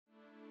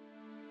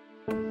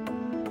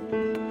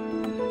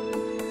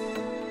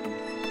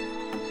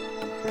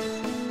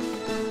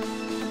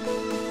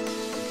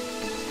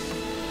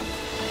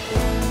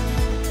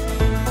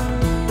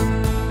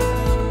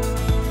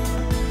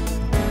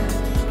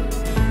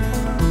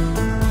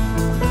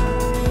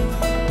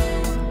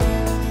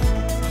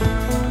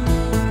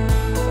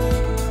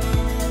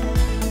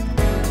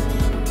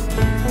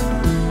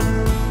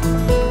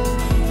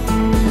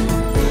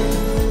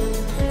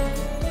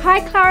Hi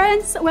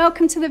Clarence,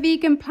 welcome to the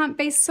Vegan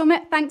Plant-Based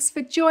Summit. Thanks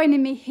for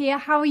joining me here.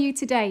 How are you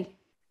today?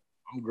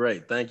 I'm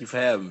great. Thank you for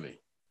having me.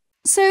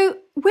 So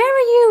where are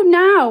you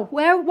now?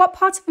 What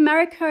part of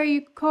America are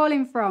you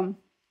calling from?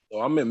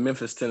 So I'm in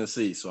Memphis,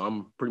 Tennessee. So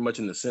I'm pretty much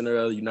in the center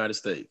of the United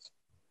States.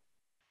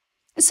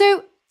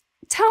 So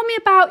tell me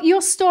about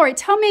your story.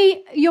 Tell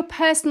me your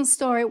personal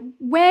story.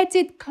 Where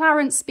did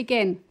Clarence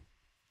begin?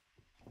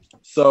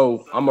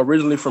 So I'm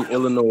originally from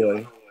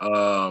Illinois.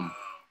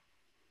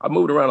 I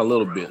moved around a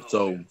little bit.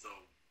 So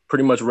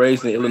pretty much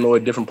raised in Illinois,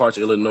 different parts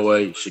of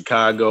Illinois,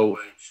 Chicago,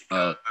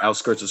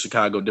 outskirts of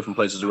Chicago, different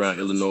places around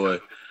Illinois.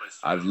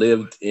 I've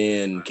lived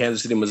in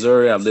Kansas City,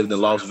 Missouri. I've lived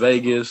in Las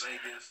Vegas,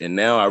 and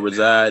now I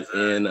reside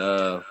in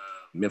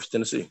Memphis,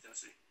 Tennessee.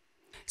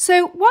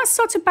 So what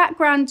sort of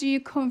background do you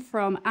come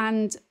from,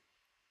 and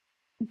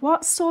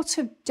what sort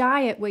of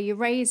diet were you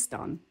raised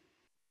on?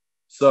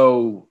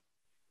 So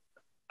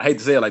I hate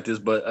to say it like this,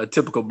 but a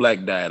typical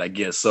Black diet, I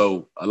guess.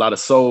 So a lot of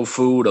soul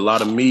food, a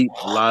lot of meat,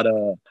 a lot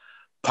of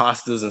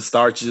pastas and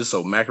starches,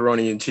 so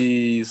macaroni and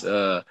cheese.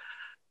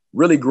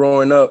 Really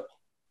growing up,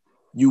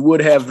 you would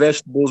have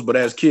vegetables, but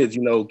as kids,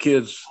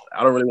 kids,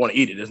 I don't really want to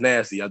eat it. It's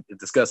nasty. It's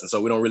disgusting.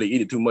 So we don't really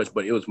eat it too much,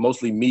 but it was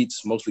mostly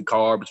meats, mostly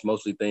carbs,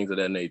 mostly things of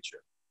that nature,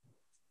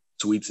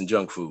 sweets and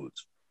junk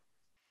foods.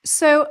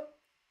 So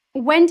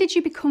when did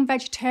you become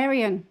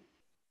vegetarian?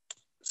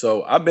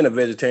 So I've been a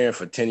vegetarian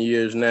for 10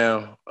 years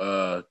now,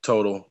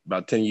 total,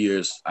 about 10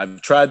 years.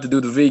 I've tried to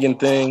do the vegan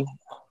thing.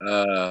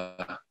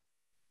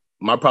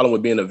 My problem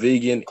with being a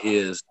vegan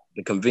is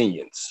the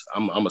convenience.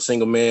 I'm a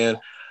single man,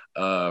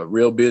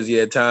 real busy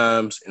at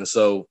times. And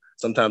so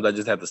sometimes I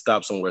just have to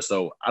stop somewhere.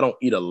 So I don't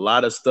eat a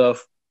lot of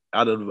stuff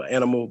out of the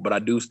animal, but I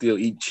do still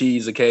eat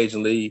cheese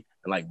occasionally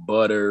and like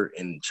butter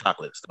and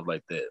chocolate, stuff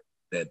like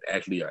that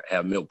actually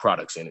have milk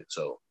products in it.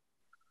 So,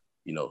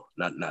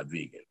 not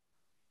vegan.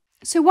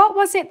 So what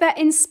was it that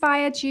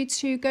inspired you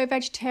to go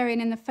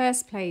vegetarian in the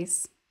first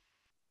place?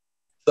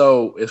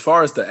 So as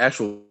far as the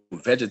actual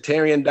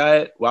vegetarian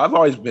diet, well, I've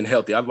always been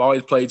healthy. I've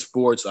always played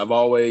sports. I've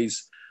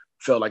always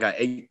felt like I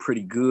ate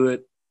pretty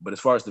good. But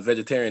as far as the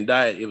vegetarian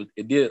diet,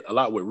 it did a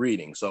lot with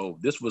reading. So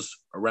this was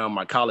around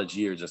my college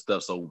years and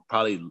stuff. So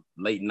probably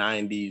late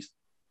 90s,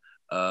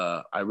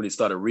 I really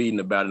started reading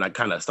about it, and I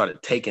kind of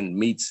started taking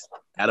meats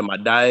out of my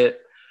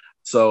diet.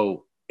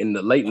 So in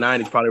the late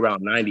 90s, probably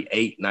around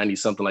 98, 90,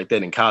 something like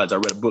that, in college, I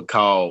read a book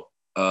called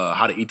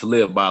How to Eat to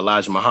Live by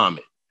Elijah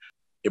Muhammad.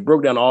 It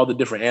broke down all the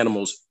different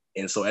animals.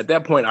 And so at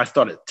that point, I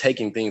started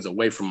taking things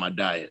away from my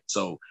diet.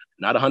 So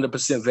not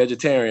 100%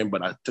 vegetarian,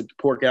 but I took the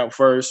pork out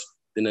first.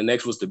 Then the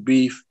next was the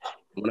beef.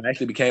 When I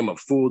actually became a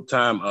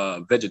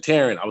full-time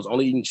vegetarian, I was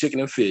only eating chicken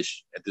and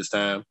fish at this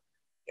time.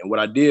 And what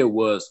I did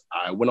was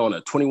I went on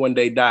a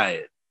 21-day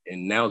diet,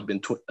 and now it's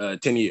been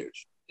 10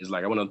 years. It's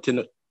like I went on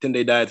a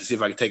 10-day diet to see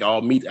if I could take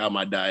all meat out of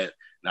my diet.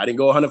 And I didn't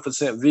go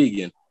 100%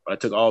 vegan, but I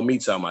took all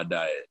meats out of my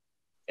diet,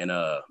 and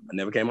I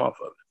never came off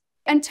of it.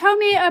 And tell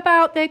me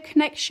about the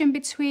connection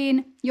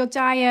between your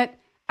diet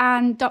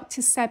and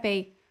Dr.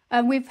 Sebi.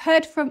 We've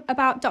heard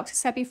about Dr.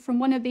 Sebi from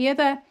one of the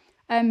other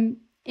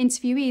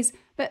interviewees,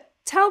 but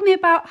tell me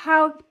about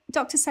how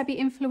Dr. Sebi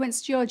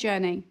influenced your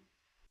journey.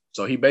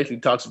 So he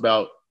basically talks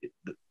about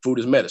food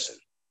is medicine.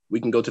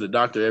 We can go to the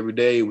doctor every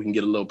day. We can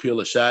get a little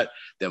pill or shot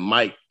that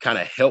might kind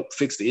of help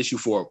fix the issue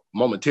for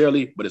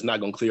momentarily, but it's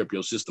not going to clear up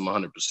your system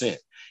 100%.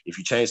 If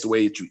you change the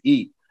way that you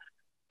eat,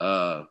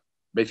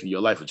 basically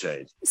your life will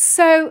change.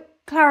 So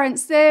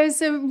Clarence,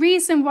 there's a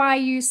reason why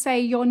you say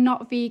you're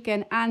not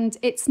vegan, and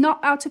it's not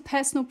out of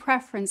personal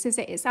preference, is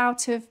it? It's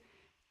out of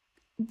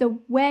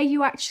where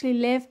you actually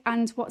live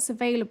and what's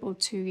available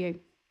to you.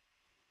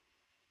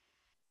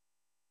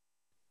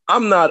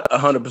 I'm not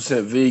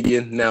 100%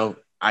 vegan. Now,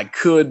 I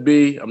could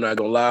be. I'm not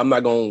going to lie. I'm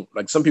not going to,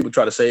 like some people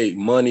try to say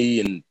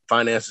money and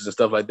finances and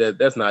stuff like that.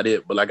 That's not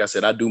it. But like I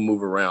said, I do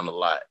move around a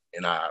lot,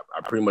 and I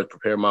pretty much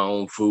prepare my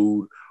own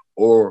food,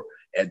 or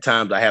at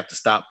times I have to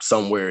stop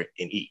somewhere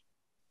and eat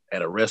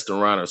at a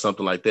restaurant or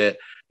something like that.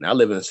 Now, I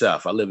live in the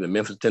South. I live in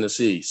Memphis,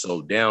 Tennessee.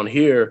 So down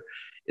here,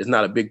 it's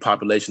not a big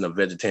population of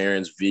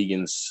vegetarians,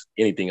 vegans,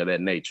 anything of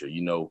that nature.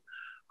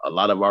 A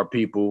lot of our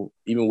people,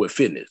 even with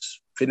fitness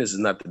is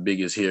not the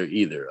biggest here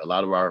either. A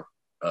lot of our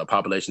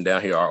population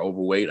down here are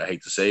overweight. I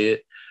hate to say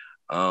it,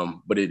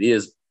 but it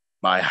is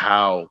by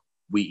how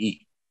we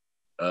eat.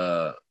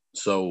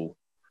 So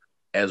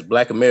as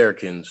Black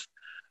Americans,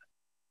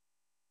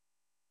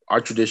 our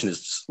tradition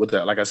is with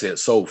that, like I said,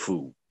 soul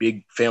food,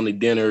 big family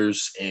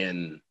dinners,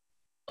 and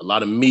a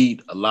lot of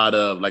meat, a lot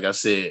of, like I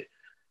said,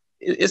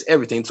 it's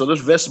everything. So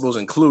there's vegetables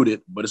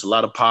included, but it's a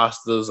lot of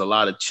pastas, a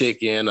lot of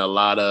chicken, a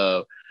lot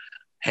of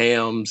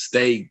ham,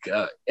 steak,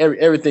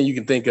 everything you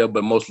can think of,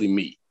 but mostly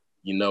meat,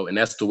 you know, and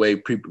that's the way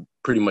people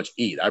pretty much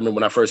eat. I remember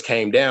when I first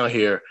came down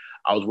here,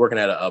 I was working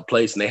at a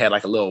place and they had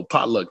like a little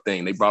potluck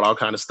thing. They brought all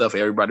kind of stuff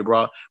everybody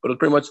brought, but it was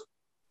pretty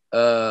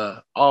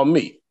much all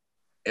meat.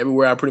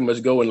 Everywhere I pretty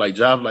much go and like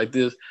jobs like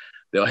this,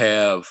 they'll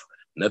have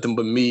nothing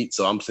but meat.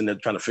 So I'm sitting there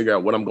trying to figure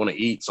out what I'm going to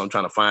eat. So I'm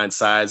trying to find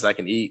sides I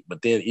can eat.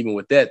 But then even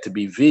with that, to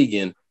be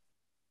vegan,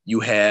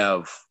 you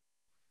have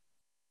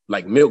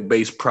like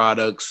milk-based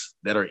products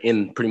that are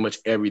in pretty much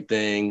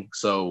everything.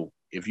 So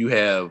if you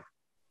have,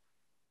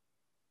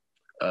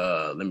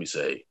 let me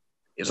say,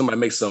 if somebody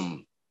makes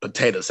some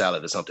potato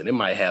salad or something, it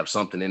might have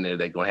something in there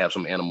that's going to have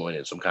some animal in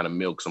it, some kind of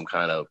milk, some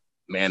kind of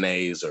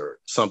mayonnaise or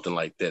something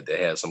like that that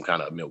has some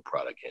kind of milk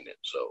product in it.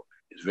 So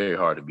it's very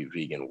hard to be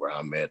vegan where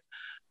I'm at.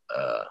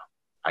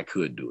 I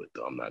could do it,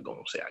 though. I'm not going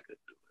to say I could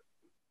do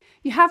it.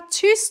 You have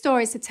two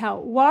stories to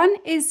tell. One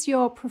is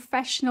your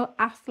professional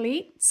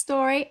athlete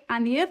story,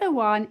 and the other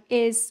one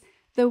is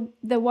the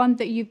one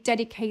that you've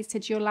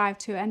dedicated your life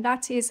to, and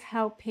that is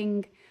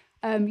helping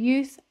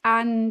youth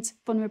and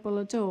vulnerable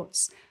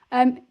adults.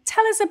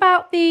 Tell us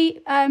about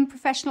the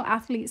professional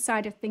athlete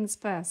side of things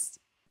first.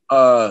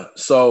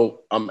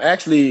 So I'm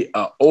actually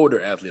an older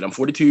athlete. I'm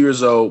 42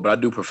 years old, but I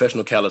do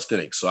professional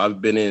calisthenics. So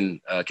I've been in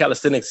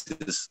calisthenics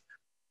is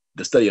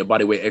the study of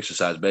body weight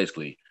exercise,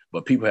 basically.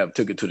 But people have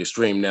took it to the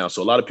extreme now.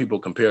 So a lot of people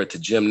compare it to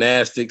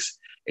gymnastics,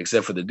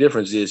 except for the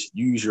difference is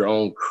you use your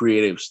own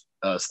creative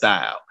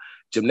style.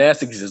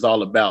 Gymnastics is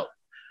all about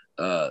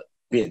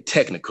being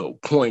technical,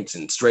 points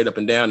and straight up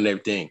and down and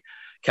everything.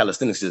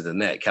 Calisthenics isn't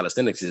that.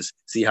 Calisthenics is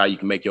see how you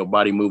can make your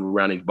body move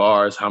around these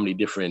bars, how many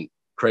different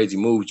crazy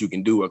moves you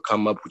can do or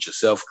come up with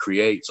yourself,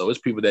 create. So it's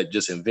people that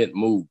just invent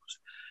moves.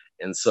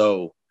 And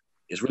so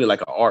it's really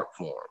like an art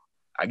form.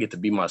 I get to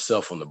be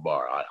myself on the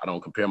bar. I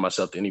don't compare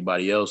myself to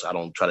anybody else. I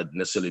don't try to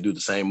necessarily do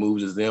the same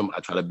moves as them. I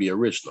try to be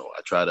original.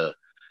 I try to,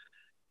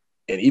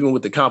 and even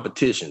with the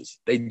competitions,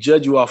 they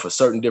judge you off of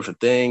certain different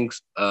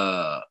things.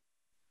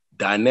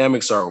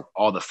 Dynamics are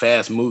all the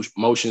fast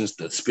motions,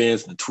 the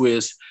spins, the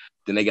twists.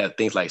 Then they got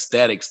things like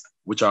statics,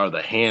 which are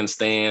the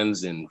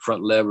handstands and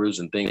front levers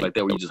and things like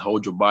that, where you just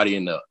hold your body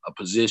in a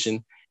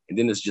position. And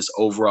then it's just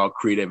overall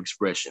creative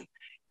expression.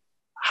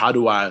 How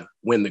do I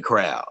win the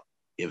crowd?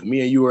 If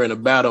me and you are in a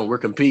battle and we're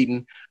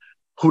competing,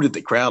 who did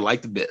the crowd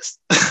like the best?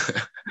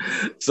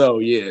 So,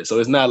 yeah. So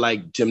it's not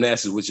like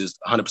gymnastics, which is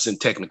 100%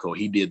 technical.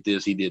 He did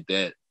this, he did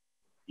that,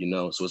 you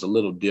know, so it's a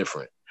little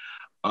different.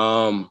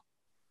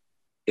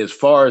 As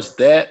far as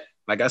that,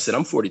 like I said,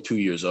 I'm 42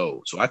 years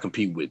old. So I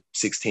compete with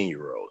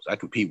 16-year-olds. I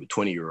compete with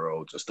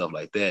 20-year-olds and stuff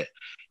like that.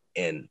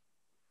 And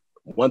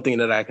one thing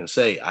that I can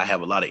say, I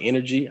have a lot of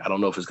energy. I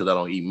don't know if it's because I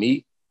don't eat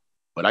meat,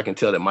 but I can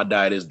tell that my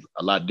diet is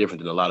a lot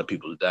different than a lot of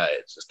people's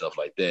diets and stuff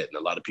like that. And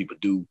a lot of people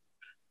do,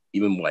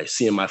 even like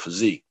seeing my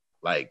physique,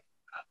 like,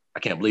 I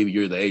can't believe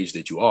you're the age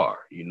that you are,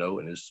 you know,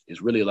 and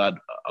it's really a lot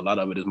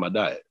of it is my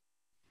diet.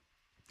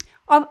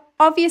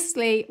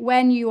 Obviously,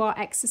 when you are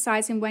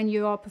exercising, when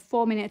you are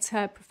performing at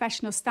a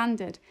professional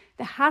standard,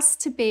 there has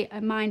to be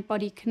a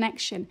mind-body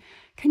connection.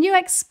 Can you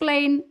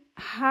explain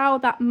how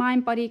that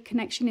mind-body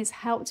connection is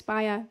helped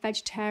by a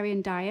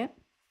vegetarian diet?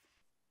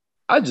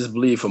 I just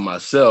believe for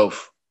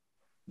myself,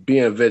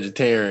 being a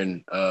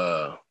vegetarian,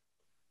 I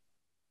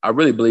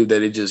really believe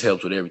that it just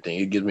helps with everything.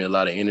 It gives me a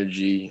lot of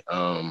energy.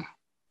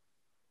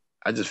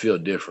 I just feel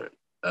different.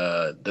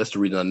 That's the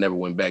reason I never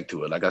went back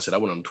to it. Like I said, I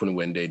went on a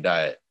 21-day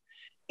diet.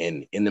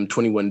 And in them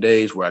 21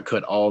 days where I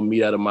cut all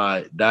meat out of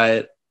my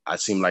diet, I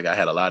seemed like I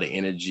had a lot of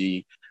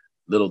energy,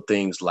 little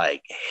things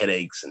like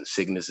headaches and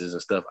sicknesses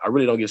and stuff. I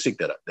really don't get sick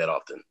that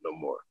often no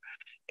more.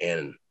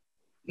 And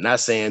not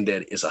saying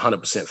that it's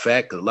 100%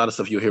 fact, because a lot of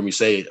stuff you'll hear me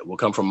say will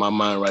come from my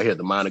mind right here,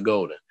 the mind of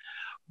Golden.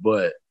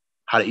 But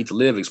How to Eat to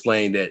Live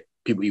explained that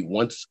people eat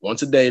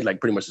once a day,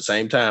 like pretty much the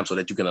same time, so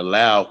that you can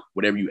allow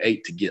whatever you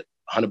ate to get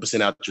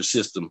 100% out your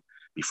system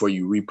before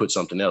you re-put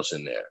something else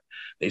in there.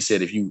 They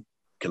said if you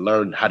can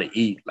learn how to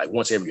eat like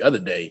once every other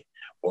day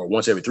or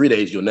once every 3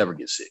 days, you'll never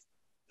get sick.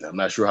 Now, I'm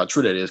not sure how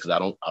true that is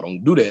because I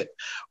don't do that,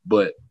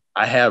 but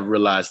I have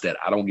realized that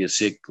I don't get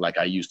sick like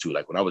I used to.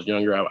 Like when I was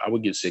younger, I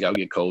would get sick. I would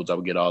get colds. I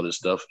would get all this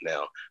stuff.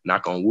 Now,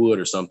 knock on wood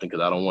or something,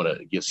 because I don't want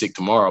to get sick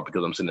tomorrow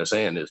because I'm sitting there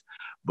saying this,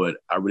 but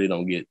I really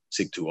don't get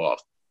sick too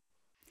often.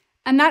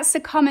 And that's a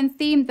common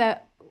theme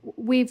that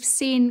we've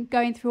seen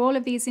going through all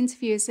of these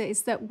interviews,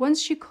 is that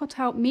once you cut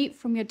out meat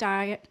from your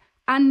diet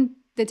and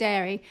the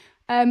dairy,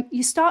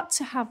 you start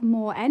to have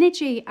more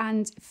energy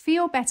and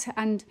feel better,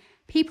 and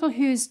people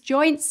whose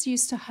joints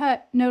used to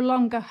hurt no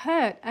longer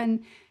hurt,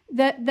 and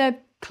the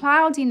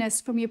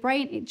cloudiness from your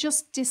brain, it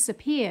just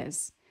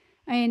disappears.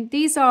 I mean,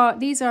 these are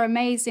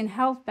amazing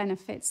health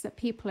benefits that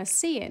people are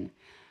seeing.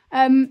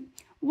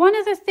 One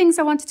of the things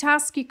I wanted to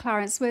ask you,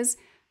 Clarence, was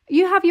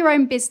you have your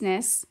own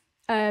business,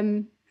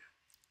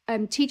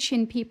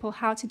 teaching people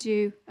how to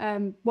do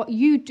what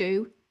you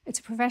do at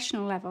a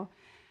professional level.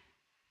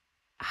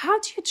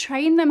 How do you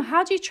train them?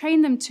 How do you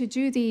train them to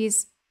do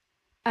these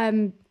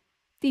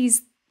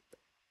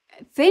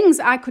things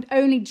I could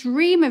only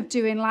dream of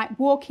doing, like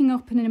walking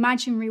up an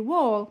imaginary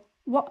wall?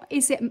 What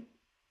is it?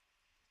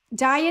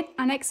 Diet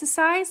and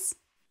exercise?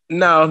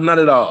 No, not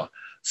at all.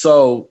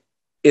 So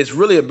it's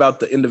really about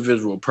the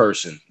individual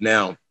person.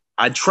 Now,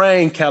 I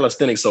train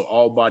calisthenics, so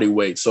all body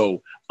weight.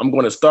 So I'm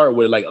going to start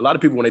with, like, a lot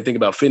of people, when they think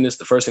about fitness,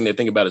 the first thing they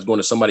think about is going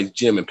to somebody's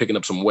gym and picking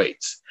up some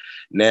weights.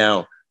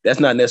 Now,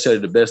 that's not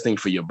necessarily the best thing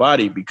for your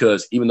body,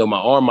 because even though my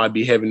arm might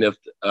be heavy enough,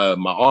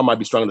 my arm might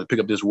be strong enough to pick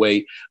up this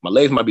weight, my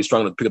legs might be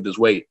strong enough to pick up this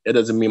weight, it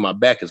doesn't mean my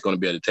back is going to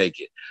be able to take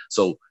it.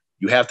 So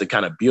you have to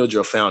kind of build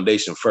your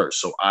foundation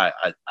first. So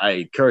I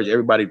encourage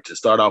everybody to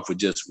start off with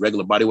just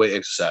regular body weight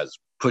exercises,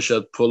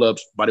 push-ups,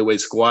 pull-ups, body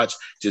weight squats,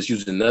 just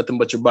using nothing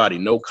but your body,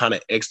 no kind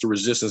of extra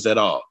resistance at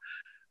all.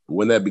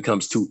 When that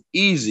becomes too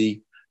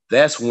easy,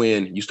 that's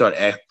when you start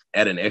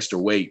adding extra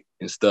weight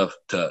and stuff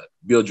to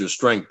build your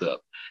strength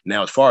up.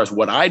 Now, as far as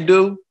what I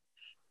do,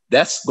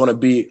 that's going to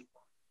be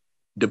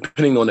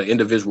depending on the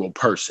individual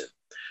person.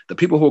 The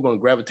people who are going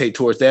to gravitate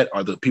towards that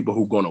are the people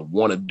who are going to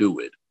want to do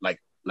it.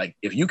 Like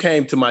if you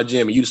came to my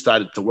gym and you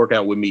decided to work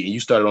out with me and you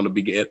started on the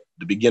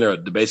beginner,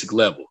 the basic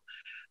level,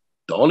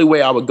 the only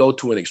way I would go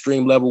to an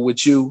extreme level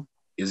with you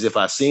is if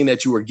I seen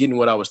that you were getting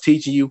what I was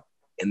teaching you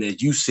and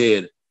that you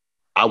said,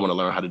 I want to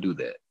learn how to do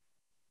that.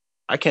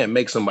 I can't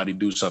make somebody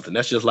do something.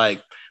 That's just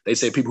like they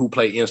say people who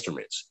play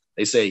instruments.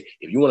 They say,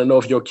 if you want to know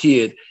if your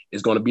kid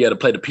is going to be able to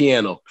play the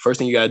piano, first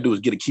thing you got to do is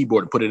get a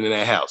keyboard and put it in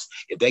that house.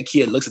 If that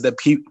kid looks at that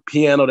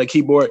piano, that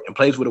keyboard, and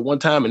plays with it one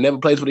time and never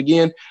plays with it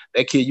again,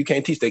 that kid, you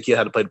can't teach that kid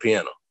how to play the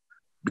piano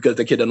because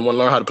that kid doesn't want to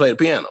learn how to play the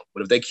piano.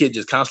 But if that kid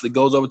just constantly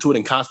goes over to it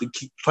and constantly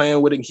keep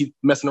playing with it and keep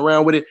messing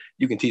around with it,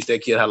 you can teach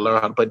that kid how to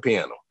learn how to play the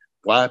piano.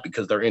 Why?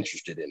 Because they're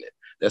interested in it.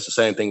 That's the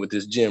same thing with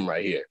this gym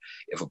right here.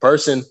 If a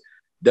person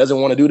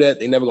doesn't want to do that,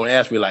 they're never going to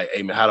ask me like,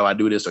 hey, man, how do I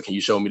do this? Or can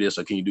you show me this?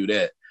 Or can you do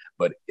that?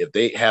 But if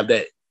they have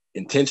that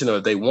intention or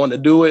if they want to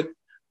do it,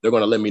 they're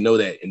going to let me know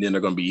that, and then they're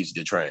going to be easy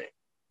to train.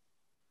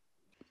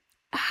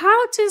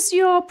 How does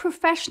your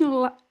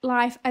professional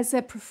life as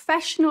a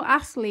professional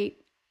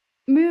athlete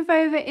move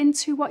over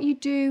into what you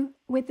do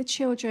with the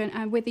children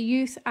and with the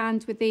youth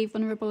and with the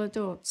vulnerable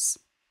adults?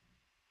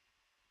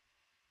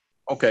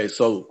 Okay,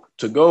 so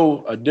to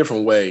go a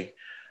different way,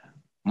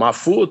 my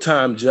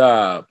full-time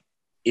job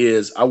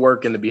is I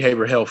work in the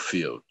behavioral health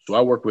field. So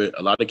I work with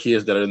a lot of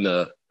kids that are in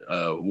the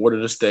ward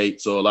of the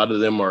state. So a lot of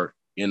them are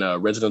in a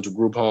residential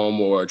group home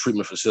or a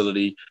treatment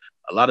facility.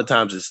 A lot of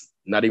times it's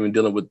not even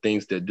dealing with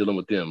things that are dealing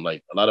with them.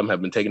 Like a lot of them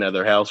have been taken out of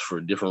their house for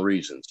different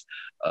reasons.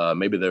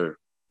 Maybe their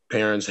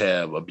parents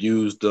have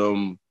abused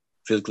them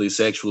physically,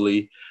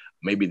 sexually.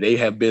 Maybe they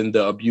have been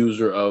the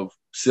abuser of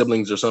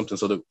siblings or something.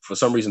 So that for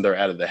some reason they're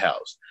out of the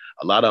house.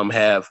 A lot of them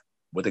have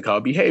what they call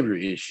behavior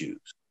issues.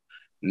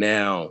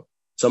 Now,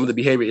 some of the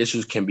behavior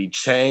issues can be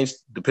changed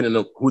depending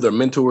on who their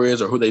mentor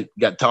is or who they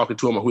got talking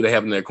to them or who they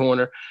have in their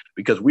corner,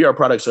 because we are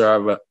products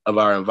of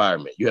our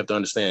environment. You have to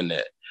understand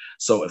that.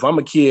 So if I'm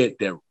a kid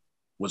that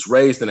was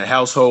raised in a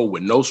household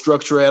with no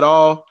structure at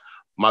all,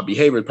 my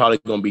behavior is probably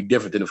going to be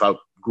different than if I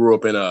grew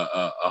up in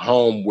a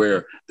home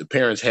where the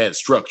parents had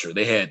structure,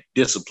 they had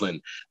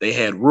discipline, they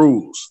had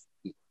rules.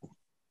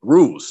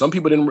 Some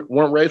people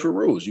weren't raised with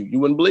rules. You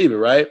wouldn't believe it,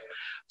 right?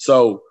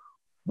 So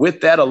with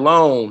that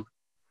alone,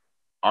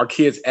 our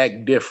kids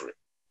act different.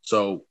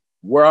 So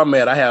where I'm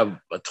at, I have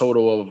a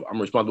total of,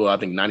 I'm responsible, I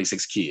think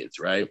 96 kids,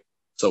 right?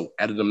 So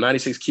out of them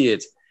 96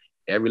 kids,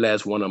 every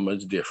last one of them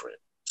is different.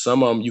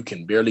 Some of them you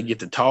can barely get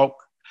to talk.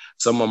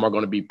 Some of them are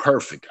going to be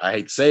perfect. I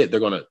hate to say it.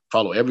 They're going to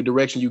follow every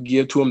direction you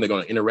give to them. They're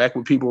going to interact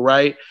with people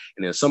right.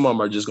 And then some of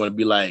them are just going to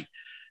be like,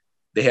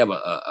 they have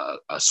a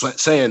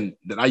saying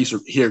that I used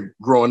to hear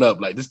growing up,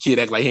 like, this kid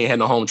act like he ain't had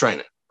no home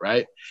training,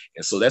 right?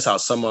 And so that's how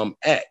some of them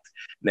act.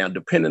 Now,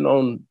 depending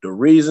on the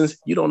reasons,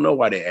 you don't know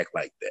why they act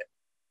like that.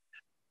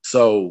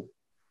 So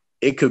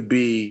it could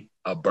be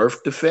a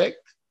birth defect.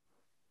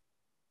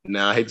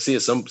 Now, I hate to see it.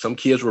 Some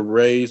kids were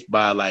raised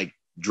by like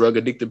drug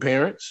addicted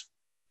parents.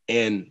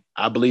 And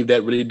I believe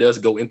that really does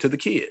go into the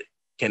kid.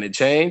 Can it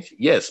change?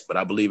 Yes. But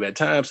I believe at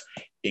times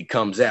it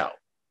comes out,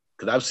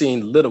 because I've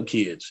seen little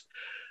kids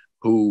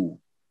who,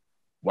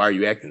 why are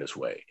you acting this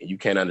way? And you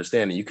can't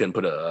understand it. You couldn't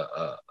put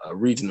a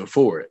reason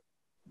for it,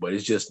 but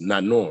it's just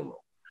not normal.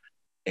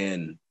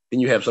 And then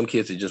you have some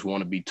kids that just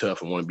want to be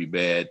tough and want to be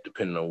bad,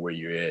 depending on where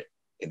you're at.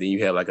 And then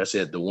you have, like I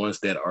said, the ones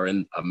that are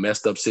in a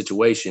messed up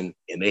situation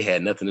and they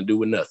had nothing to do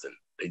with nothing.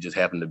 They just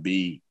happened to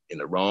be in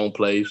the wrong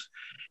place.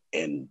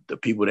 And the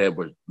people that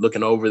were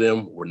looking over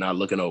them were not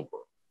looking over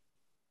them.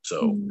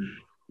 So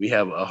we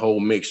have a whole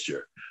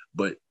mixture.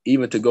 But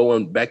even to go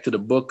on back to the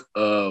book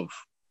of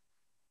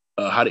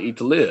How to Eat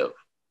to Live,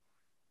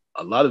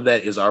 a lot of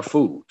that is our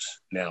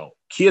foods. Now,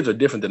 kids are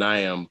different than I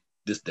am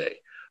this day.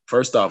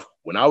 First off,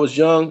 when I was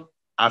young,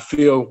 I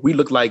feel we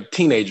look like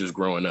teenagers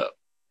growing up.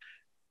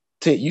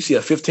 You see a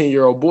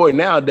 15-year-old boy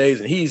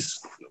nowadays, and he's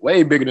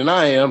way bigger than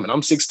I am, and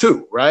I'm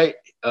 6'2", right?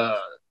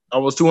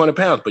 Almost 200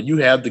 pounds. But you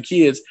have the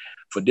kids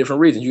for different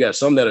reasons. You have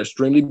some that are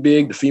extremely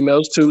big, the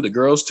females too, the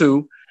girls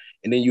too.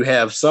 And then you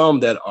have some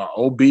that are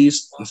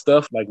obese and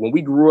stuff. Like when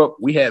we grew up,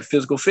 we had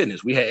physical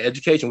fitness, we had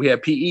education, we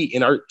had PE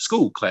in our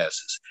school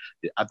classes.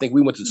 I think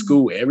we went to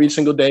school every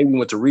single day. We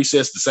went to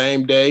recess the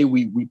same day.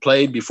 We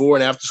played before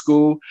and after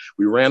school.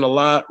 We ran a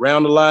lot.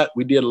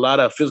 We did a lot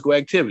of physical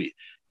activity.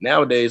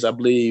 Nowadays, I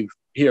believe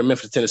here in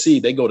Memphis, Tennessee,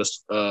 they go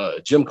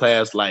to gym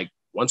class like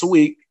once a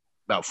week,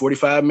 about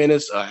 45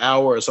 minutes, an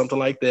hour or something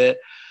like that.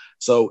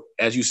 So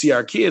as you see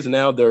our kids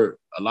now,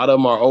 a lot of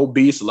them are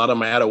obese. A lot of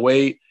them are out of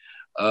weight.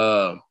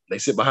 They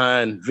sit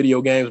behind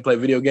video games, play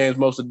video games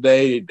most of the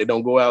day. They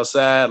don't go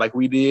outside like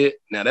we did.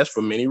 Now that's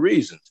for many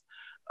reasons.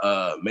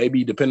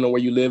 Maybe depending on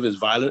where you live is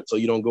violent, so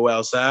you don't go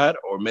outside,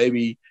 or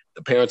maybe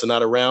the parents are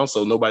not around,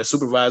 so nobody's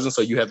supervising,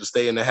 so you have to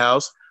stay in the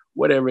house.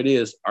 Whatever it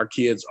is, our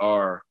kids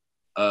are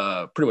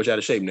pretty much out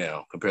of shape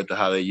now compared to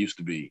how they used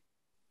to be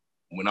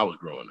when I was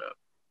growing up.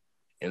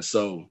 And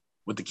so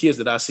with the kids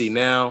that I see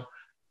now,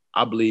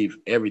 I believe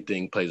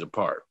everything plays a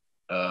part.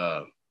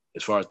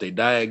 As far as their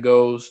diet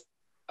goes,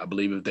 I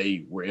believe if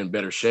they were in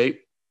better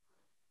shape,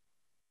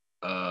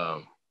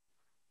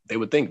 they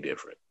would think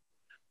different.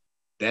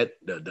 That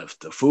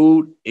the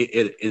food,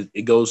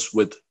 it goes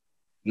with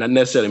not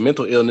necessarily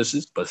mental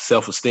illnesses, but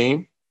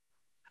self-esteem.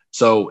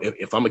 So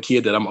if I'm a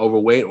kid that I'm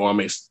overweight or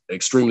I'm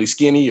extremely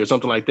skinny or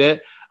something like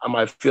that, I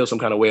might feel some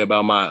kind of way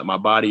about my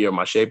body or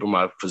my shape or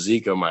my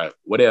physique or my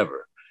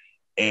whatever.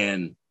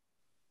 And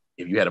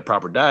if you had a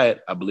proper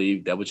diet, I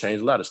believe that would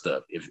change a lot of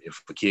stuff.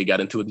 If a kid got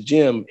into the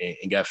gym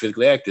and got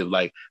physically active,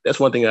 like that's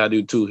one thing that I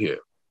do too here.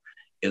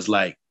 It's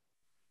like,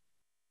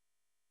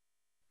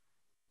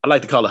 I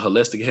like to call it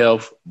holistic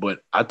health, but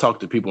I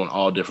talk to people on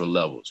all different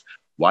levels.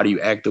 Why do you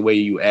act the way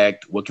you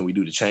act? What can we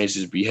do to change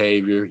this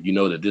behavior? You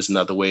know that this is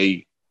not the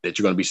way that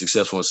you're going to be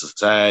successful in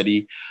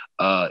society.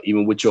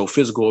 Even with your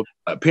physical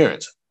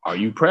appearance, are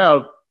you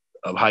proud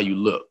of how you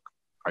look?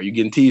 Are you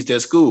getting teased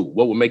at school?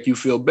 What would make you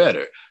feel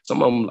better?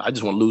 Some of them, I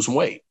just want to lose some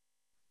weight.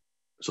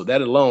 So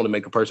that alone to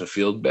make a person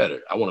feel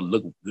better. I want to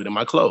look good in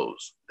my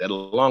clothes. That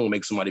alone will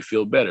make somebody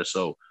feel better.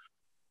 So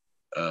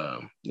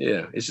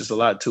yeah, it's just a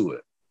lot to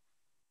it.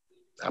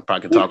 I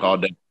probably can talk all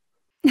day.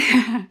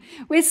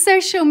 With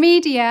social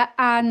media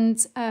and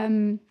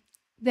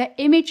the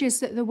images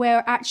that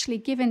we're actually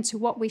given to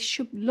what we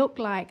should look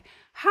like,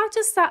 how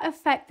does that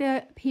affect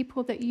the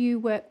people that you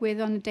work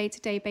with on a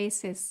day-to-day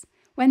basis?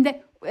 When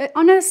they,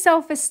 on a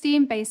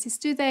self-esteem basis,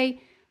 do they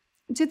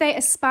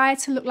aspire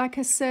to look like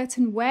a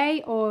certain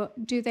way, or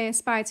do they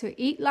aspire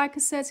to eat like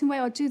a certain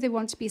way, or do they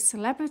want to be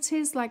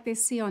celebrities like they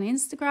see on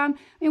Instagram? I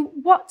mean,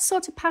 what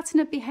sort of pattern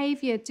of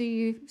behavior do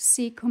you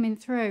see coming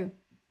through?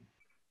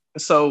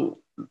 So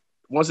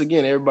once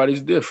again,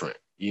 everybody's different.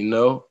 You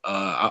know,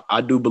 I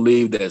do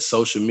believe that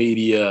social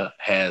media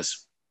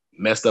has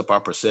messed up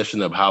our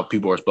perception of how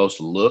people are supposed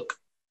to look.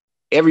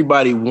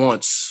 Everybody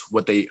wants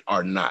what they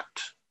are not.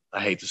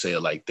 I hate to say it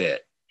like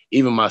that.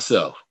 Even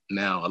myself.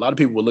 Now, a lot of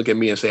people will look at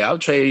me and say, I'll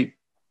trade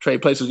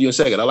places with you in a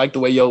second. I like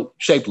the way your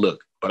shape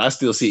look, but I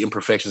still see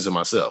imperfections in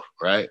myself,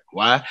 right?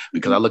 Why?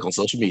 Because I look on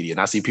social media and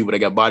I see people that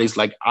got bodies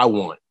like I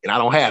want, and I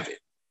don't have it,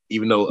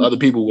 even though other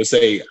people would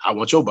say, I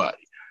want your body.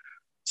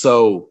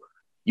 So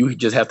you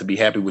just have to be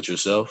happy with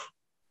yourself,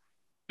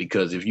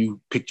 because if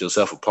you pick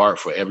yourself apart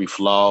for every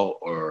flaw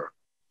or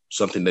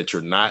something that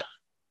you're not,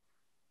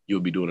 you'll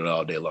be doing it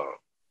all day long.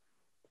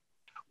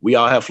 We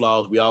all have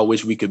flaws. We all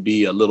wish we could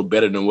be a little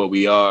better than what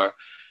we are.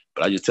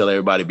 But I just tell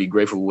everybody, be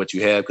grateful for what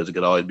you have, because it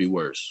could always be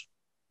worse.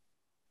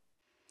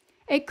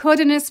 It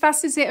could, and as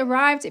fast as it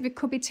arrived, it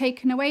could be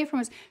taken away from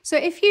us. So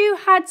if you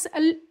had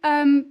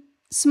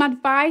some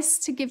advice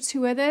to give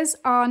to others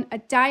on a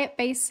diet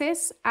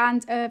basis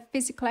and a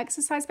physical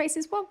exercise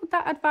basis, what would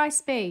that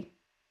advice be?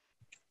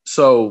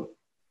 So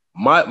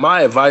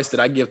my advice that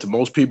I give to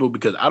most people,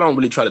 because I don't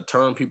really try to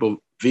turn people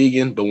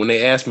vegan, but when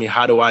they ask me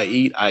how do I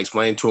eat, I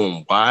explain to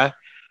them why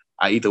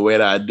I eat the way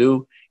that I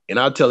do. And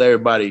I'll tell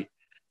everybody,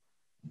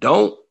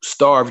 don't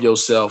starve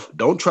yourself.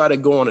 Don't try to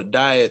go on a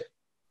diet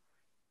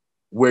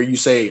where you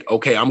say,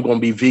 okay, I'm going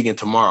to be vegan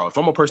tomorrow. If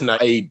I'm a person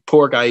that I eat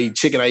pork, I eat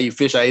chicken, I eat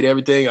fish, I eat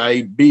everything, I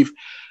eat beef,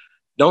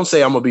 don't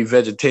say I'm going to be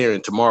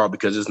vegetarian tomorrow,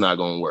 because it's not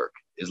going to work.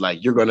 It's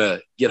like you're going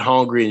to get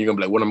hungry and you're going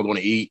to be like, what am I going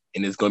to eat?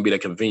 And it's going to be that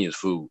convenience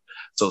food.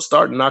 So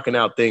start knocking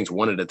out things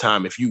one at a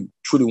time if you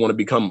truly want to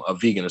become a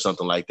vegan or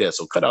something like that.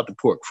 So cut out the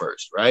pork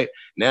first, right?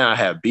 Now I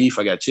have beef,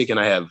 I got chicken,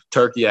 I have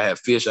turkey, I have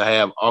fish, I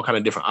have all kind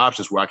of different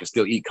options where I can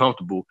still eat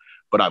comfortable,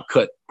 but I've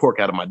cut pork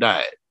out of my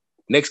diet.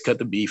 Next, cut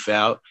the beef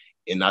out,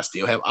 and I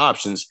still have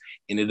options.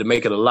 And it'll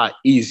make it a lot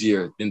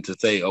easier than to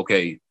say,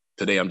 okay,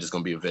 today I'm just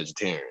going to be a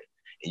vegetarian.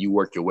 And you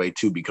work your way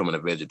to becoming a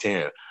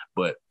vegetarian.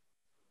 But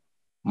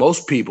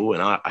most people,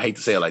 and I hate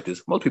to say it like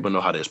this, most people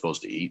know how they're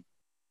supposed to eat.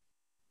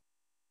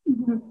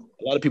 Mm-hmm.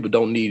 A lot of people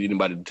don't need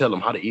anybody to tell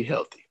them how to eat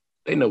healthy.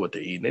 They know what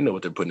they're eating. They know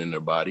what they're putting in their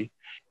body.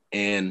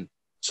 And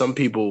some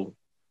people,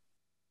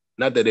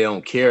 not that they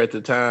don't care at the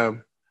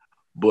time,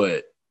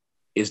 but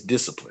it's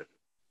discipline.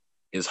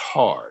 It's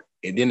hard.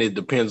 And then it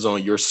depends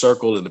on your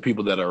circle and the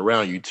people that are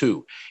around you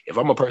too. If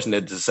I'm a person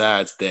that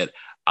decides that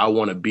I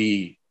want to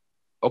be,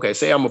 okay,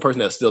 say I'm a person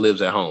that still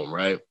lives at home,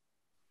 right?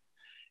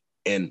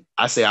 And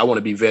I say I want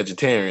to be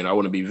vegetarian, I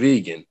want to be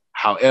vegan.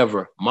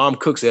 However, mom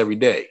cooks every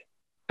day.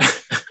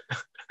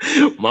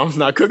 Mom's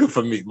not cooking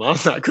for me.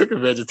 Mom's not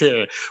cooking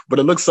vegetarian, but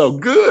it looks so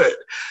good.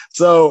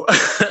 So,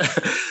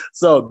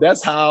 so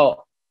that's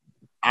how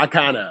I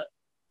kind of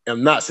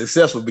am not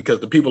successful, because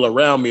the people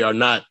around me are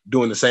not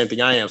doing the same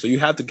thing I am. So you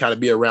have to kind of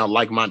be around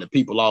like-minded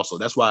people also.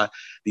 That's why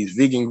these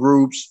vegan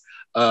groups,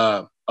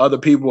 other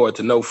people, or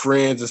to know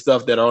friends and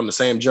stuff that are on the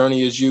same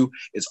journey as you,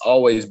 it's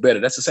always better.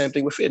 That's the same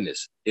thing with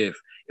fitness. If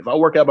I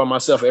work out by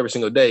myself every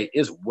single day,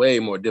 it's way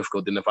more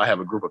difficult than if I have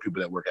a group of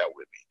people that work out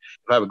with me.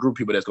 If I have a group of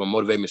people that's going to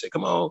motivate me and say,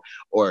 come on,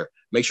 or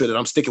make sure that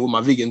I'm sticking with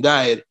my vegan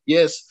diet,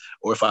 yes.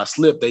 Or if I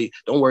slip, they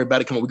don't worry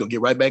about it. Come on, we're going to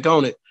get right back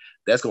on it.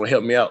 That's going to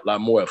help me out a lot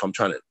more than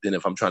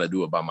if I'm trying to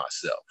do it by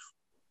myself.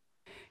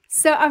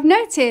 So I've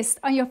noticed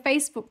on your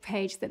Facebook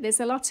page that there's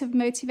a lot of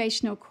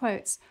motivational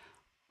quotes.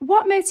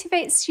 What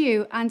motivates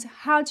you, and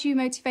how do you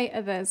motivate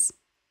others?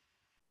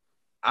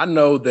 I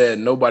know that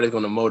nobody's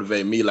going to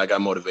motivate me like I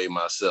motivate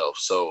myself.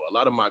 So a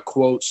lot of my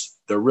quotes,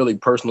 they're really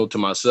personal to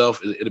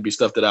myself. It'll be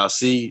stuff that I'll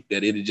see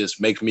that it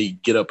just makes me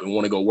get up and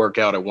want to go work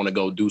out or want to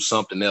go do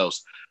something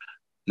else,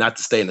 not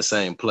to stay in the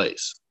same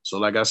place. So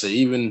like I said,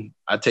 even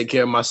I take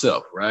care of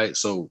myself, right?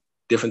 So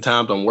different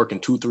times I'm working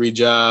 2-3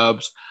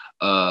 jobs,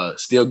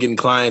 still getting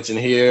clients in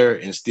here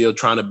and still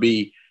trying to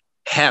be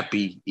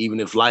happy, even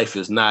if life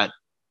is not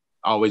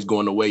always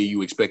going the way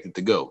you expect it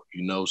to go,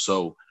 you know?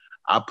 So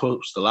I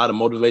post a lot of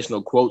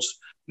motivational quotes.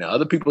 Now,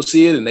 other people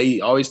see it and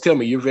they always tell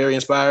me, you're very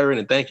inspiring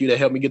and thank you, that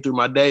helped me get through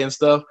my day and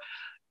stuff.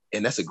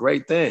 And that's a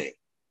great thing.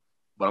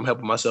 But I'm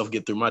helping myself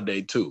get through my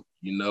day too,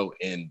 you know?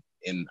 And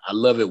I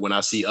love it when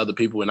I see other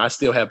people, and I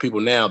still have people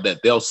now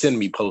that they'll send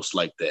me posts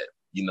like that,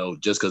 you know,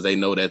 just because they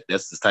know that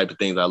that's the type of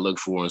things I look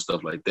for and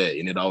stuff like that.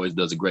 And it always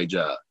does a great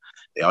job.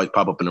 They always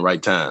pop up in the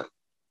right time.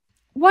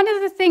 One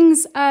of the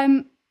things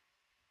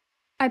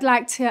I'd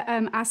like to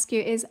ask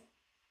you is,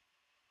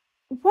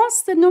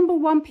 what's the number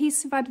one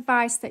piece of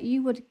advice that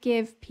you would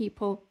give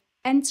people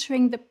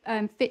entering the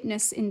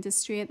fitness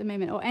industry at the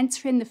moment, or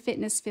entering the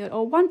fitness field,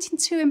 or wanting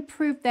to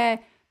improve their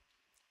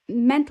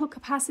mental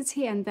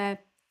capacity and their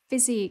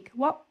physique?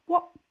 What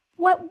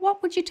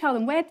would you tell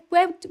them? Where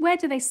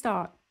do they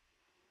start?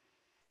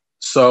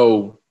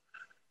 So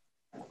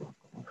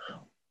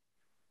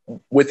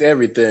with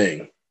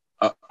everything,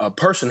 a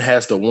person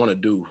has to want to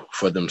do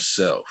for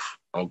themselves.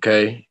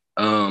 Okay.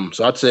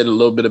 So I said a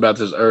little bit about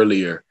this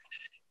earlier.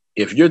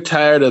 If you're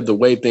tired of the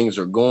way things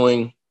are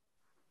going,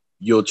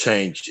 you'll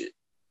change it.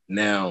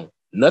 Now,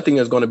 nothing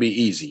is going to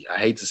be easy. I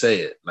hate to say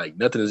it. Like,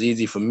 nothing is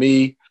easy for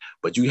me,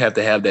 but you have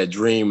to have that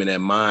dream and that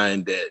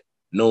mind, that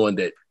knowing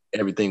that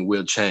everything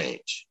will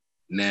change.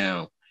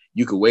 Now,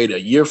 you could wait a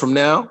year from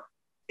now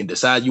and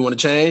decide you want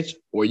to change,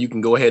 or you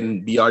can go ahead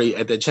and be already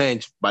at that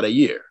change by the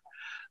year.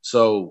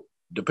 So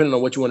depending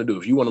on what you want to do,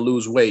 if you want to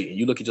lose weight and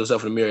you look at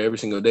yourself in the mirror every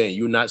single day and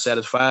you're not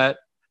satisfied,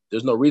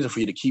 there's no reason for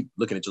you to keep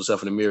looking at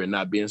yourself in the mirror and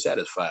not being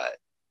satisfied.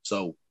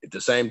 So at the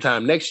same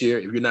time next year,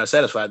 if you're not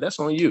satisfied, that's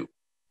on you.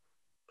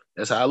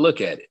 That's how I look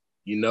at it.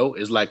 You know,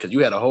 it's like, because you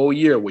had a whole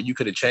year where you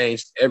could have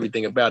changed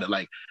everything about it.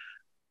 Like,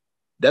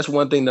 that's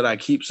one thing that I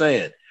keep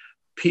saying.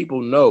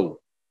 People know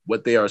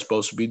what they are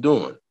supposed to be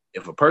doing.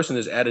 If a person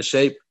is out of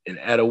shape and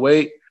out of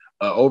weight,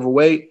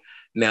 overweight,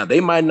 now they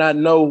might not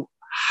know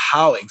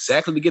how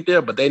exactly to get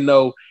there, but they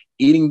know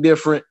eating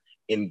different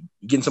and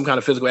getting some kind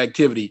of physical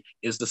activity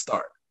is the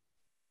start.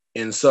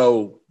 And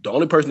so the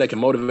only person that can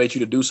motivate you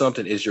to do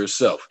something is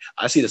yourself.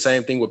 I see the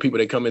same thing with people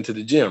that come into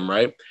the gym,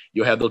 right?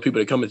 You'll have those people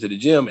that come into the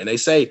gym and they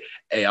say,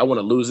 hey, I want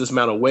to lose this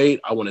amount of weight.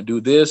 I want to do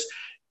this.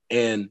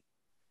 And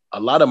a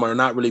lot of them are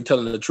not really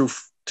telling the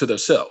truth to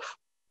themselves.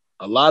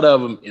 A lot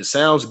of them, it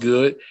sounds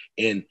good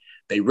and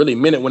they really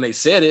meant it when they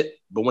said it,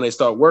 but when they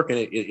start working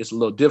it, it's a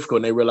little difficult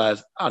and they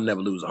realize, I'll never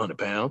lose 100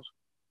 pounds.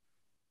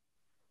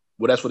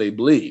 Well, that's what they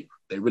believe.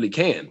 They really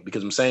can,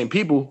 because them same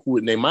people who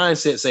in their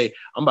mindset say,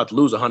 I'm about to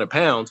lose 100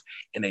 pounds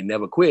and they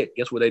never quit.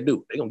 Guess what they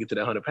do? They're going to get to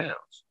that 100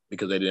 pounds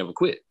because they never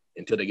quit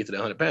until they get to that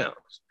 100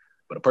 pounds.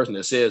 But a person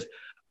that says,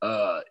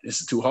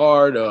 this is too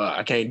hard,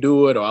 I can't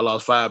do it, or I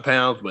lost 5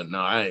 pounds, but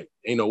no,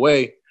 ain't no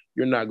way,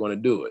 you're not going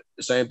to do it.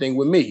 The same thing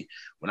with me.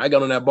 When I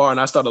got on that bar and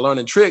I started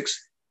learning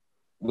tricks,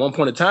 one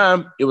point in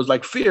time, it was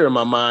like fear in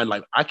my mind,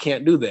 like, I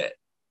can't do that.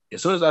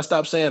 As soon as I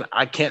stopped saying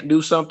I can't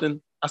do something,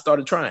 I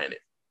started trying it.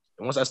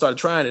 And once I started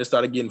trying it, it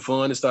started getting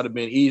fun. It started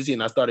being easy.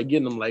 And I started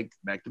getting them like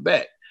back to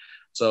back.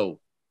 So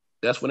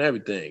that's when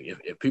everything,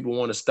 if people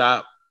want to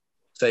stop,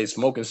 say,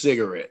 smoking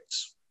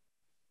cigarettes,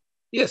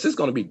 yes, it's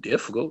going to be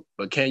difficult,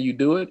 but can you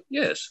do it?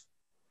 Yes.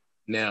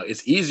 Now,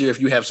 it's easier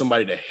if you have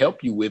somebody to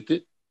help you with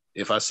it.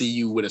 If I see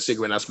you with a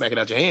cigarette and I smack it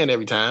out your hand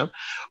every time,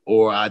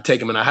 or I take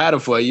them and I hide them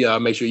for you, I'll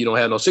make sure you don't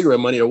have no cigarette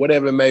money or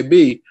whatever it may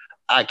be,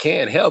 I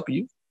can help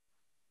you.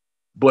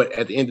 But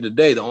at the end of the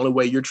day, the only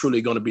way you're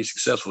truly going to be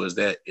successful is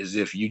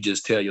if you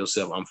just tell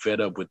yourself, I'm fed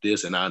up with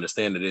this and I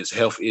understand that there's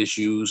health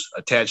issues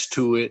attached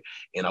to it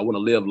and I want to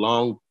live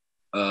long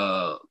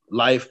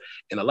life.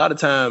 And a lot of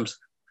times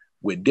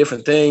with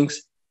different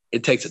things,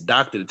 it takes a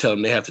doctor to tell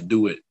them they have to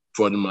do it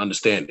for them to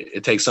understand it.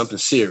 It takes something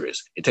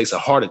serious. It takes a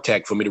heart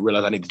attack for me to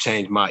realize I need to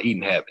change my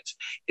eating habits.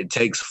 It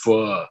takes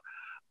for,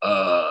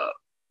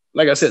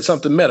 like I said,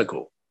 something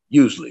medical.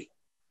 usually,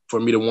 for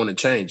me to want to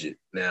change it.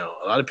 Now,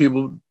 a lot of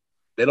people,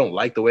 they don't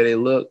like the way they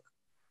look,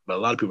 but a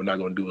lot of people are not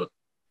going to do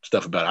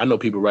stuff about it. I know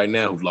people right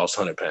now who've lost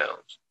 100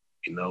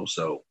 pounds,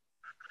 so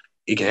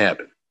it can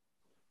happen.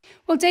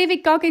 Well,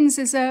 David Goggins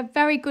is a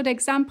very good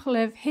example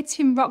of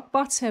hitting rock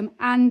bottom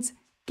and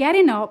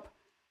getting up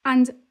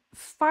and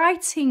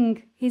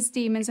fighting his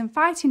demons and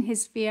fighting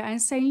his fear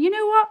and saying, you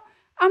know what?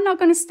 I'm not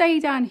going to stay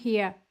down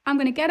here. I'm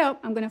going to get up,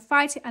 I'm going to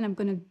fight it, and I'm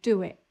going to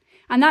do it.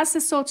 And that's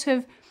the sort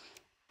of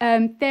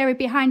theory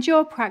behind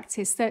your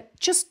practice, that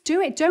just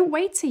do it. Don't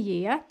wait a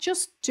year.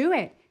 Just do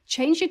it.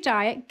 Change your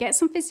diet, get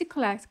some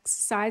physical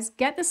exercise,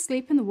 get the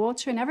sleep and the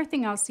water and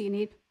everything else you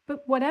need.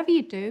 But whatever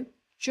you do,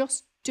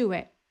 just do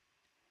it.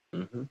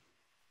 Mm-hmm.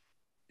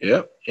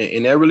 Yeah,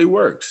 and that really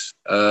works.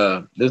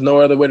 There's no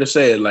other way to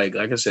say it. Like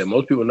I said,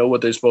 most people know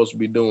what they're supposed to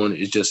be doing.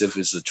 It's just if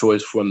it's a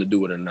choice for them to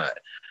do it or not.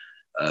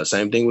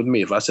 Same thing with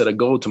me. If I set a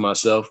goal to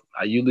myself,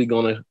 I usually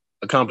going to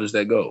accomplish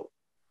that goal.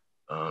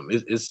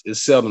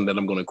 It's seldom that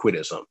I'm going to quit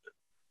at something.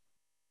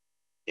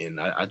 And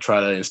I try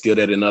to instill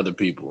that in other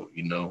people.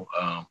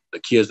 The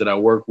kids that I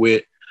work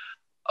with,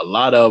 a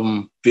lot of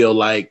them feel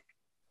like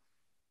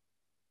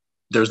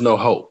there's no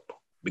hope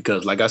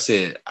because, like I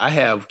said, I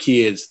have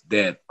kids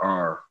that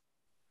are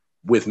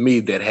with me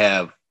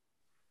that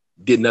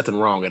did nothing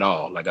wrong at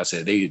all. Like I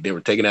said, they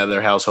were taken out of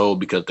their household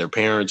because their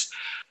parents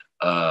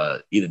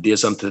either did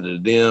something to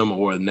them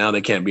or now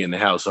they can't be in the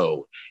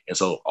household. And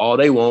so all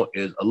they want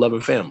is a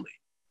loving family.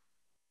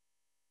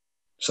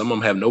 Some of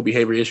them have no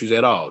behavior issues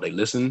at all. They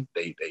listen,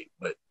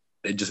 but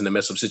they're just in a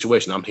messed up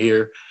situation. I'm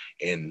here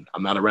and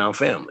I'm not around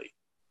family.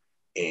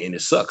 And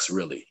it sucks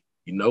really,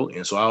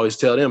 And so I always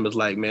tell them, it's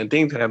like, man,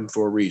 things happen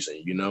for a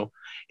reason, And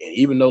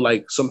even though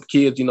like some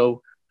kids,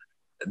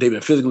 they've been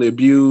physically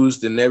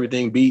abused and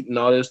everything, beat and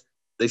all this,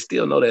 they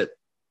still know that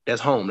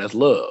that's home, that's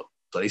love.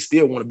 So they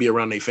still want to be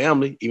around their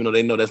family, even though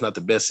they know that's not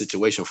the best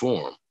situation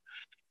for them.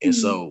 And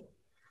so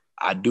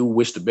I do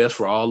wish the best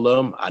for all of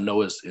them. I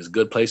know it's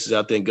good places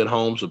out there and good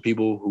homes for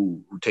people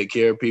who take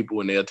care of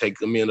people and they'll take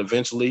them in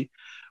eventually.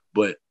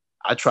 But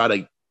I try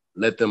to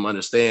let them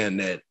understand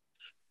that,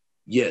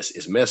 yes,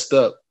 it's messed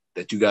up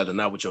that you guys are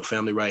not with your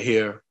family right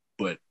here.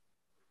 But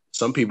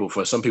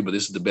for some people,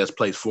 this is the best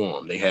place for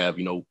them. They have,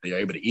 they're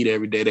able to eat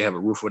every day. They have a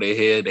roof over their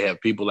head. They have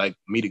people like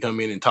me to come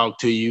in and talk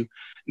to you.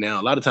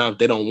 Now, a lot of times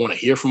they don't want to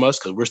hear from us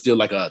because we're still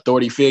like an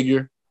authority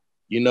figure,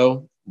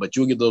 but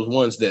you'll get those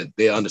ones that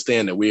they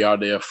understand that we are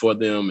there for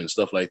them and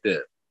stuff like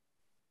that.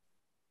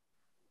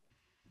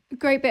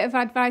 Great bit of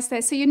advice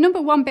there. So your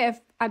number one bit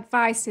of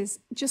advice is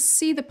just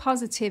see the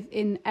positive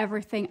in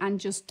everything and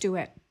just do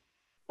it.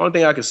 One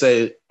thing I could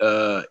say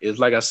is,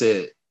 like I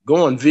said,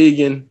 going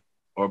vegan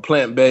or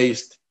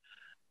plant-based,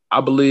 I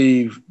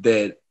believe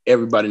that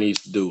everybody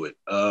needs to do it.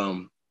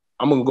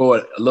 I'm going to go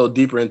a little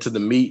deeper into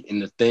the meat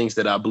and the things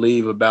that I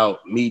believe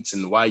about meats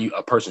and why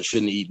a person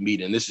shouldn't eat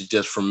meat. And this is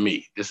just from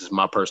me. This is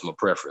my personal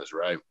preference,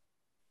 right?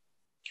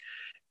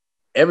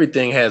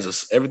 Everything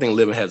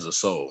living has a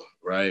soul,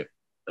 right?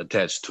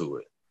 Attached to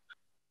it.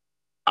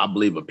 I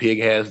believe a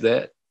pig has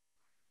that.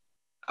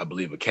 I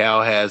believe a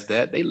cow has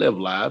that. They live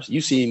lives.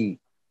 You've seen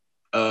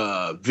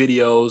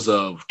videos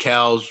of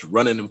cows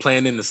running and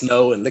playing in the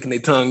snow and licking their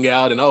tongue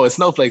out and, oh, it's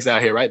snowflakes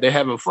out here, right? They're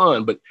having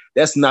fun, but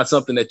that's not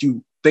something that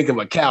you think of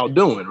a cow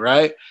doing,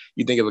 right?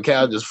 You think of a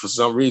cow just for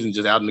some reason,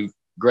 just out in the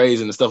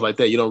grazing and stuff like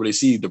that. You don't really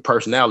see the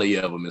personality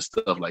of them and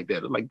stuff like that.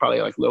 It's like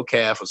probably like a little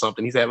calf or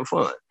something. He's having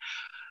fun.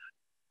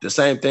 The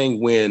same thing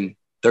when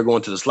they're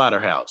going to the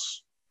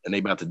slaughterhouse and they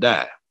about to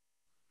die.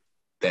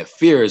 That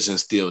fear is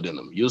instilled in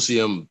them. You'll see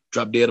them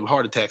drop dead of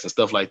heart attacks and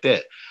stuff like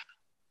that.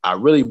 I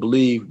really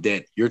believe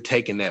that you're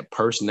taking that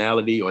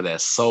personality or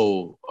that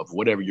soul of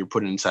whatever you're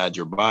putting inside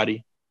your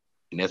body,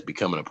 and that's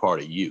becoming a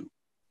part of you.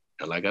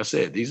 And like I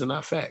said, these are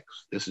not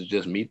facts. This is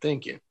just me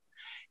thinking.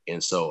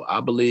 And so I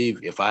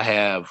believe if I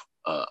have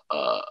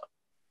a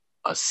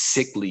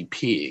sickly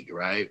pig,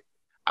 right?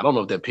 I don't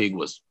know if that pig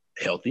was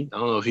healthy. I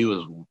don't know if he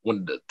was one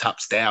of the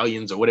top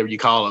stallions or whatever you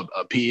call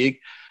a pig.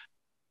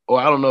 Or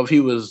I don't know if he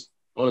was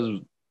on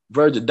the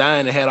verge of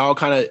dying and had all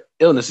kind of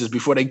illnesses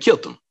before they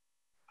killed him.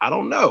 I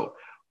don't know.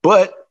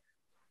 But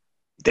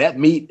that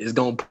meat is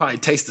going to probably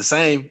taste the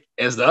same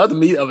as the other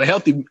meat of a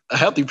healthy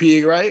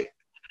pig, right?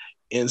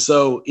 And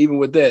so even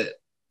with that,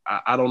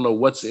 I don't know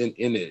what's in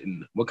it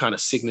and what kind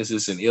of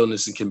sicknesses and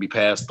illnesses can be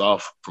passed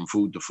off from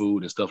food to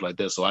food and stuff like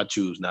that. So I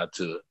choose not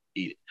to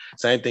eat it.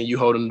 Same thing, you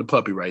holding the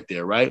puppy right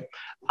there, right?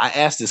 I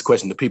asked this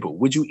question to people.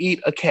 Would you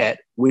eat a cat?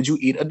 Would you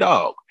eat a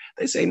dog?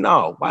 They say,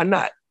 no, why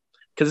not?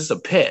 Because it's a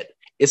pet.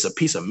 It's a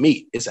piece of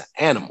meat. It's an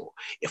animal.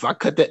 If I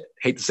cut that,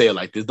 hate to say it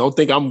like this, don't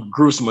think I'm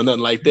gruesome or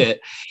nothing like that.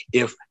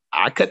 If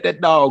I cut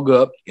that dog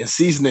up and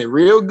season it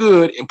real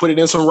good and put it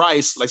in some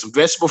rice, like some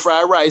vegetable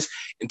fried rice,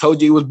 and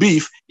told you it was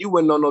beef, you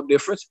wouldn't know no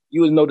difference.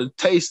 You would know the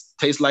taste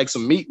tastes like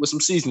some meat with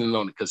some seasoning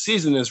on it, because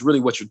seasoning is really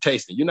what you're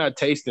tasting. You're not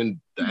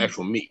tasting the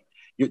actual meat.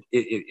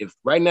 If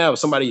right now, if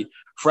somebody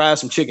fried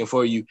some chicken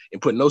for you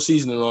and put no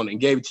seasoning on it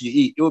and gave it to you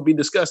eat, it would be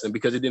disgusting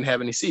because it didn't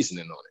have any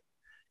seasoning on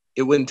it.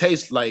 It wouldn't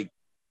taste like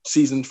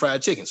seasoned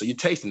fried chicken. So you're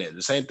tasting it.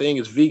 The same thing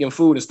as vegan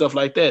food and stuff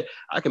like that.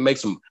 I can make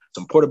some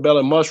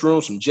portobello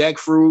mushrooms, some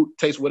jackfruit,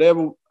 taste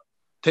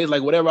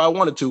like whatever I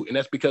wanted to. And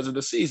that's because of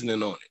the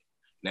seasoning on it.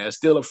 Now it's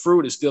still a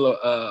fruit, it's still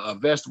a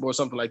vegetable or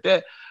something like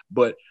that,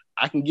 but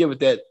I can give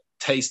it that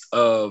taste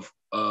of,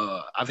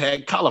 I've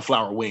had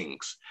cauliflower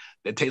wings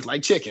that taste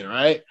like chicken,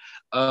 right?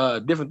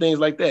 Different things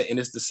like that. And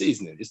it's the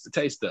seasoning, it's the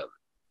taste of it.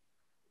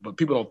 But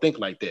people don't think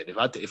like that.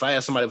 If I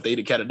ask somebody if they eat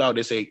a cat or dog,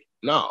 they say,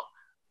 no.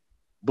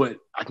 But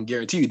I can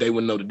guarantee you they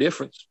wouldn't know the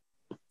difference.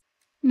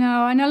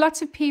 No, and a lot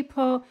of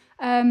people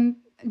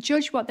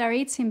judge what they're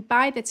eating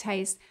by the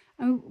taste.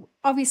 And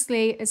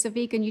obviously, as a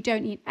vegan, you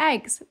don't eat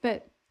eggs,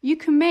 but you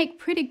can make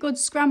pretty good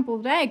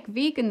scrambled egg,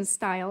 vegan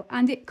style,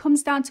 and it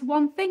comes down to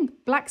one thing,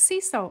 black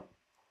sea salt.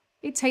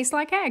 It tastes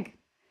like egg.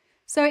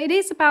 So it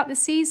is about the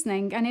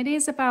seasoning, and it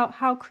is about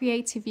how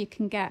creative you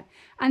can get.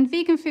 And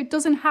vegan food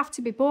doesn't have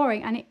to be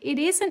boring, and it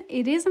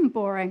isn't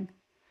boring.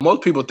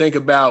 Most people think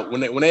about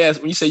when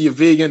you say you're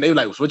vegan, they're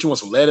like, what, you want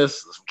some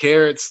lettuce, some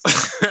carrots?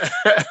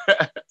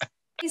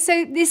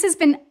 So this has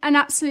been an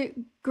absolute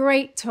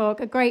great talk,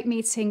 a great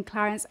meeting,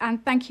 Clarence,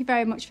 and thank you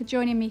very much for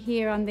joining me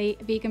here on the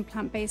Vegan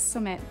Plant-Based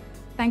Summit.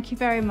 Thank you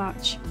very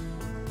much.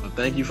 Well,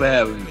 thank you for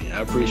having me.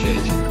 I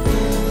appreciate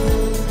you.